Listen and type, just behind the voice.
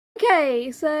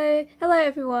Okay, so hello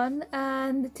everyone,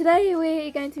 and today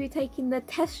we're going to be taking the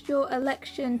Test Your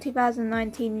Election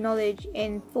 2019 Knowledge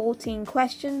in 14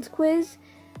 Questions quiz,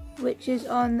 which is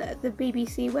on the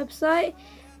BBC website.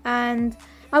 And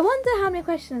I wonder how many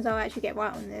questions I'll actually get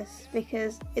right on this,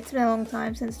 because it's been a long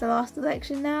time since the last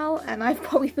election now, and I've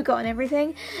probably forgotten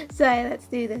everything. So let's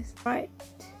do this. Right.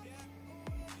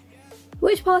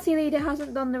 Which party leader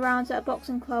hasn't done the rounds at a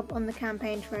boxing club on the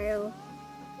campaign trail?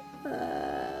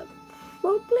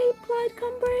 Probably Plaid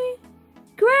Cymru?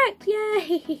 Correct!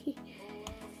 Yay!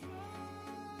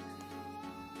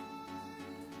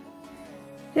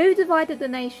 Who divided the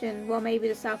nation, well maybe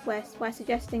the southwest, by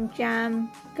suggesting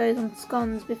jam goes on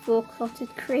scones before clotted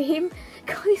cream?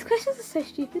 God, these questions are so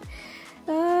stupid.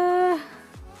 I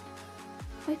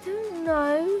don't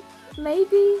know.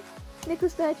 Maybe Nicola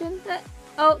Sturgeon?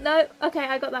 Oh no, okay,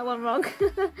 I got that one wrong.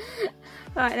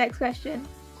 Alright, next question.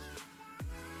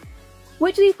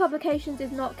 Which of these publications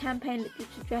is not campaign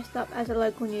literature dressed up as a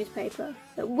local newspaper?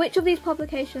 Which of these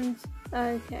publications...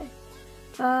 Okay.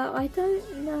 I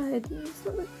don't know. It's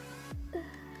not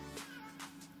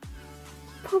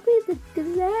probably the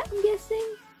Gazette, I'm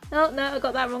guessing? Oh no, I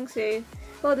got that wrong too.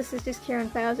 Well, this is just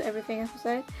Kieran Fails at Everything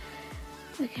episode.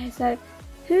 Okay, so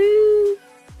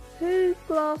whose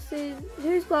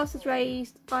glasses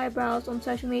raised eyebrows on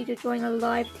social media during a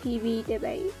live TV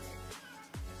debate?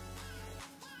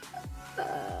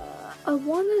 I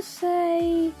want to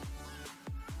say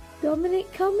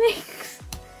Dominic Cummings.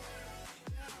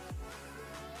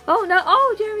 Oh no!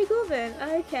 Oh, Jeremy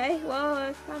Corbyn. Okay,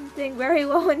 well, I'm doing very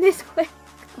well in this quiz.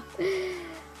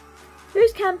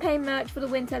 Whose campaign merch for the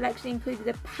winter election included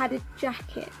a padded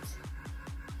jacket?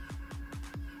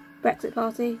 Brexit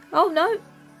Party. Oh no!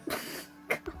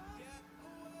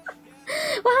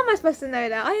 Well, how am I supposed to know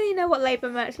that? I only know what Labour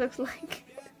merch looks like.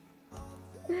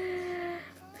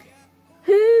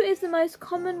 Who is the most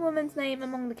common woman's name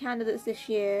among the candidates this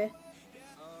year?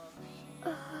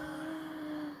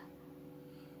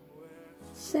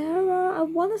 Sarah? I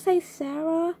want to say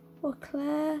Sarah or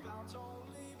Claire.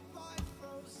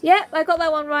 Yep, I got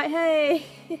that one right. Hey!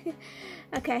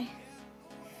 Okay.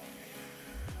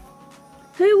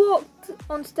 Who walked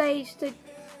on stage to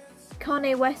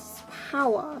Kanye West's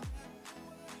Power?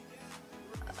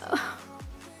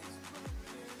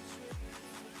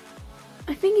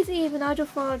 I think it's either Nigel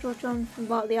Farage or Jonathan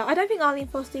Bartley. I don't think Arlene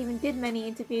Foster even did many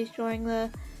interviews during the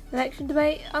election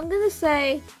debate. I'm going to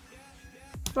say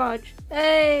Farage.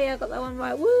 Hey, I got that one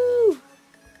right. Woo!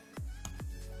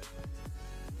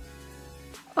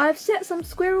 I've set some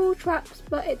squirrel traps,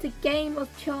 but it's a game of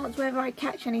chance whether I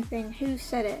catch anything. Who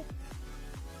said it?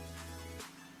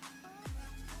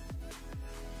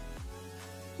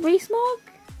 Rees-Mogg?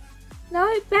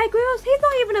 No, Bear Grylls? He's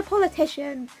not even a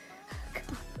politician.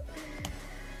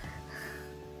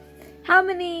 How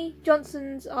many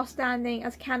Johnsons are standing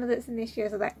as candidates in this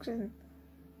year's election?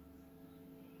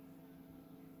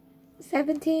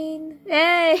 17?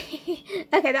 Yay!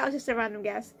 Okay, that was just a random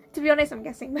guess. To be honest, I'm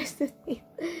guessing most of these.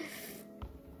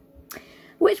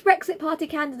 Which Brexit Party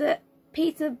candidate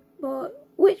Peter... What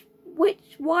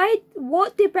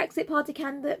did Brexit Party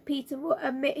candidate Peter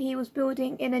admit he was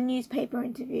building in a newspaper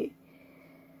interview?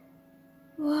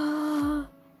 Wow.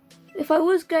 If I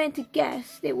was going to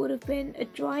guess, it would have been a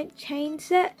giant chain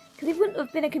set, because it wouldn't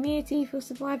have been a community for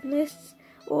survivalists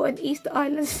or an Easter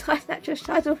Island size natural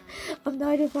shadow of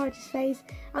Nigel Farage's face.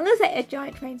 I'm going to say a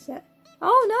giant train set.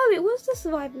 Oh no, it was the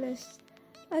survivalists.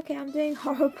 Okay, I'm doing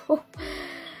horrible.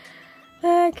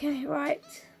 Okay, right.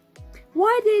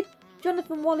 Why did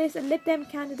Jonathan Wallace, a Lib Dem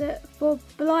candidate for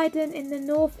Blyden in the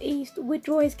North East,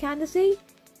 withdraw his candidacy?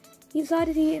 He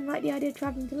decided he didn't like the idea of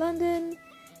travelling to London.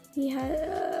 He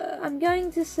had, I'm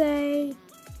going to say,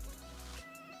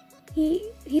 he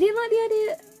didn't like the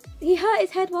idea, he hurt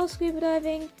his head while scuba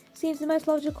diving, seems the most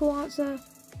logical answer,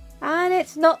 and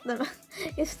it's not the,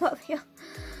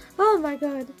 oh my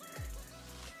god.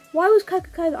 Why was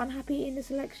Coca-Cola unhappy in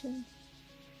this election?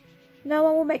 No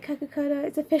one will make Coca-Cola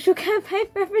its official campaign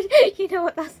beverage. You know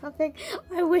what, that's something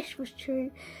I wish was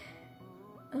true.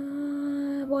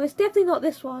 Well, it's definitely not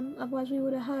this one, otherwise we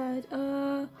would have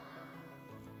heard.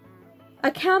 A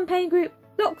campaign group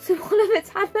blocks all of its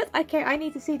adverts. Okay, I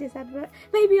need to see this advert.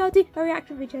 Maybe I'll do a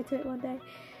reaction video to it one day.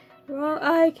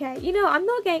 Wrong. Okay, you know, I'm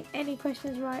not getting any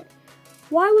questions right.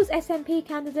 Why was SNP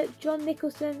candidate John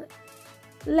Nicholson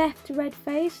left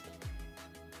red-faced?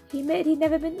 He admitted he'd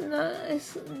never been...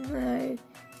 No.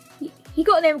 He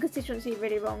got name constituency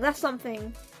really wrong. That's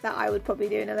something that I would probably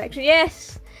do in an election.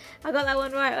 Yes! I got that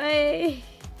one right. Hey.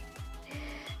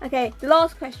 Okay, the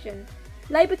last question.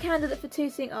 Labour candidate for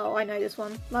Tooting... Oh, I know this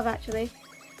one. Love Actually.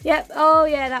 Yep, oh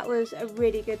yeah, that was a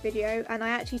really good video, and I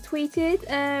actually tweeted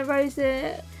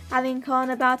Rosa Aline Khan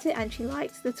about it, and she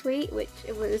liked the tweet, which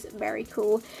was very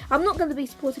cool. I'm not going to be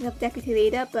supporting a deputy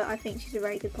leader, but I think she's a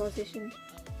very good politician.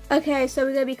 Okay, so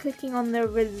we're going to be clicking on the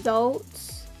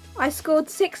results. I scored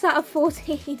 6 out of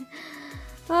 14.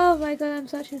 Oh my god, I'm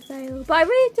such a fail. But I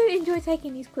really do enjoy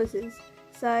taking these quizzes.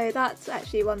 So that's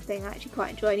actually one thing I actually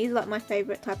quite enjoy. These are like my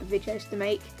favourite type of videos to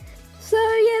make. So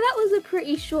yeah, that was a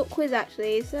pretty short quiz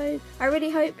actually. So I really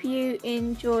hope you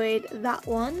enjoyed that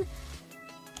one.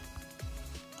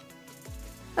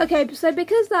 Okay, so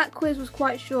because that quiz was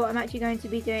quite short, I'm actually going to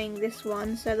be doing this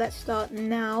one. So let's start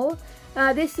now.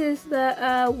 This is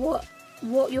the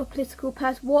what's your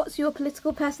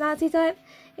political personality type?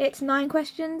 It's 9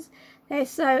 questions. Okay,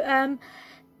 so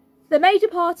the major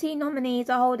party nominees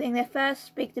are holding their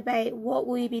first big debate. What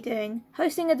will you be doing?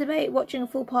 Hosting a debate, watching a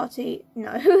full party?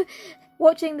 No.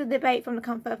 Watching the debate from the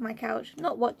comfort of my couch.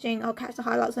 Not watching, I'll catch the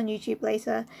highlights on YouTube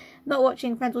later. Not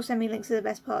watching, friends will send me links to the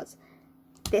best parts.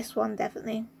 This one,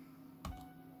 definitely.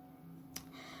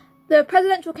 The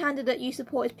presidential candidate you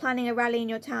support is planning a rally in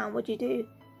your town. What do you do?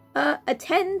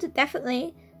 Attend,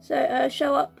 definitely. So,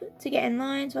 show up to get in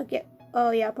line. So I get,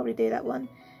 oh yeah, I'll probably do that one.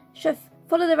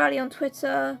 Follow the rally on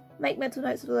Twitter. Make mental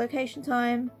notes of the location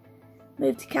time.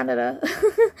 Move to Canada.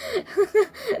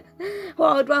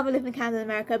 Well, I would rather live in Canada than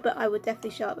America, but I would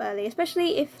definitely show up early.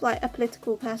 Especially if, like, a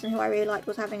political person who I really liked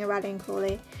was having a rally in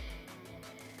Crawley.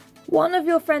 One of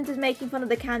your friends is making fun of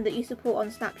the candidate you support on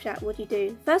Snapchat. What do you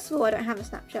do? First of all, I don't have a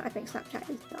Snapchat. I think Snapchat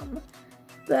is dumb.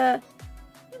 But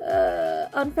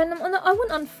unfriend them. Oh, no, I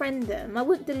wouldn't unfriend them. I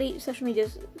wouldn't delete social media.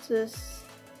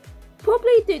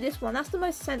 Probably do this one. That's the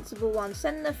most sensible one.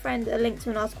 Send a friend a link to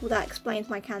an article that explains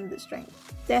my candidate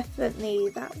strength. Definitely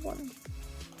that one.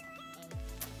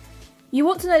 You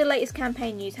want to know the latest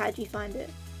campaign news. How do you find it?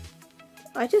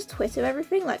 I just Twitter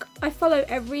everything. Like, I follow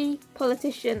every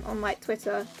politician on, like,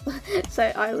 Twitter.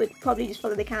 So I would probably just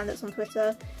follow the candidates on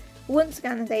Twitter. Wouldn't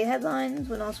scan the daily headlines.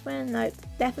 Wouldn't ask friends. Nope.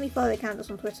 Definitely follow the candidates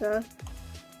on Twitter.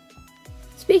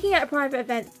 Speaking at a private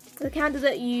event, the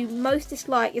candidate you most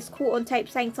dislike is caught on tape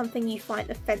saying something you find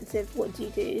offensive. What do you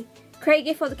do? Create a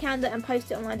GIF of the candidate and post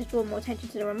it online to draw more attention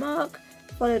to the remark.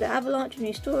 Follow the avalanche of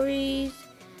news stories.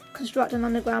 Construct an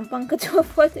underground bunker to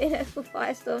avoid the inevitable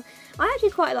firestorm. I actually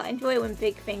quite enjoy it when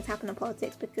big things happen in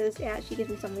politics because it actually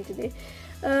gives me something to do.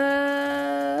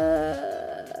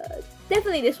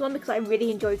 Definitely this one because I really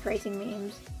enjoy creating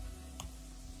memes.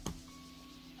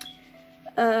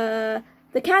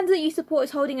 The candidate you support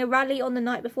is holding a rally on the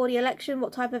night before the election.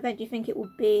 What type of event do you think it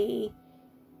will be?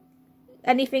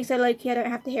 Anything so low-key I don't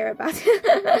have to hear about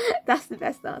it. That's the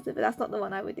best answer, but that's not the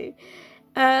one I would do.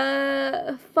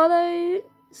 Follow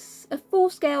a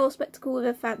full-scale spectacle with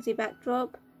a fancy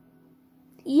backdrop.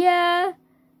 Yeah,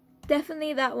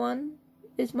 definitely that one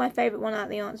is my favourite one out of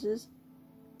the answers.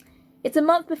 It's a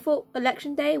month before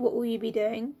election day. What will you be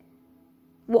doing?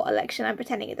 What election? I'm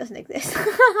pretending it doesn't exist.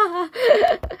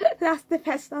 That's the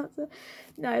best answer.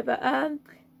 No, but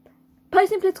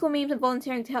posting political memes and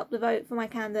volunteering to help the vote for my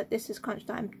candidate. This is crunch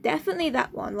time. Definitely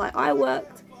that one. Like, I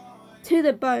worked to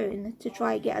the bone to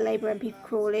try and get a Labour MP for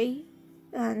Crawley,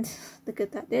 and the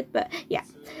good that did. But yeah,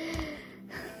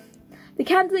 the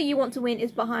candidate you want to win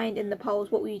is behind in the polls.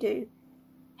 What will you do?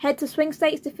 Head to swing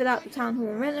states to fill out the town hall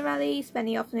and rent a rally. Spend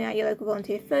the afternoon at your local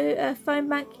volunteer phone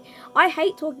bank. I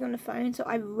hate talking on the phone, so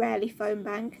I rarely phone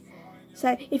bank.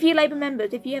 So if you Labour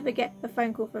members, if you ever get a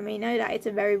phone call from me, know that it's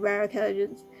a very rare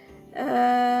occurrence.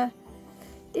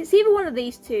 It's either one of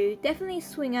these two. Definitely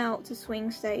swing out to swing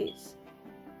states.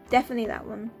 Definitely that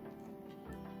one.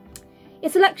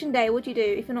 It's election day. What do you do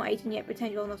if you're not 18 yet?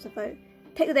 Pretend you're old enough to vote.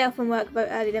 Take the day off from work, vote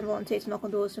early, then volunteer to knock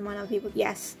on doors to remind other people.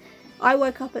 Yes. I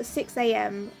woke up at 6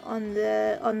 AM on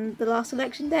the last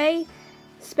election day,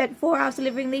 spent 4 hours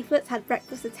delivering leaflets, had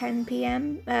breakfast at 10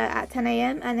 PM, at 10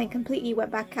 AM, and then completely went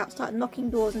back out, started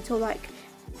knocking doors until like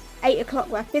 8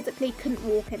 o'clock where I physically couldn't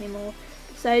walk anymore.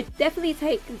 So definitely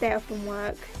take the day off from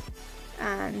work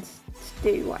and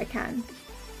do what I can.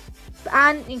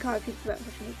 And encourage people to vote on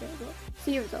social media as well.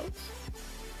 See your results.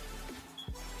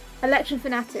 Election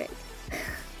fanatic.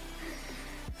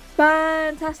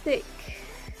 Fantastic.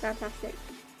 Fantastic.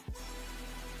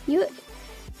 You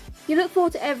look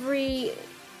forward to every...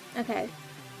 Okay.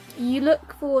 You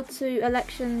look forward to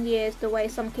election years the way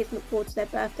some kids look forward to their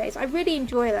birthdays. I really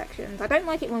enjoy elections. I don't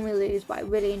like it when we lose, but I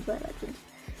really enjoy elections.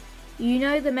 You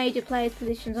know the major players'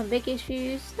 positions on big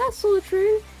issues. That's sort of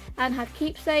true. And have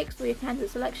keepsakes for your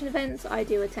candidates' election events. I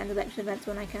do attend election events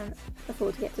when I can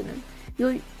afford to get to them.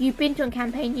 You've been to on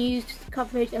campaign news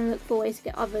coverage and look for ways to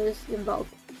get others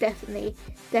involved. Definitely.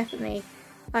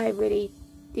 I really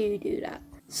do that.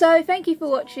 So thank you for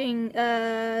watching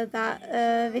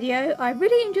that video. I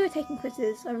really enjoy taking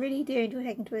quizzes. I really do enjoy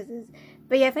taking quizzes.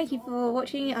 But yeah, thank you for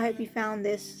watching. I hope you found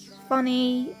this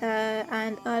funny,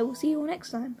 and I will see you all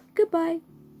next time. Goodbye.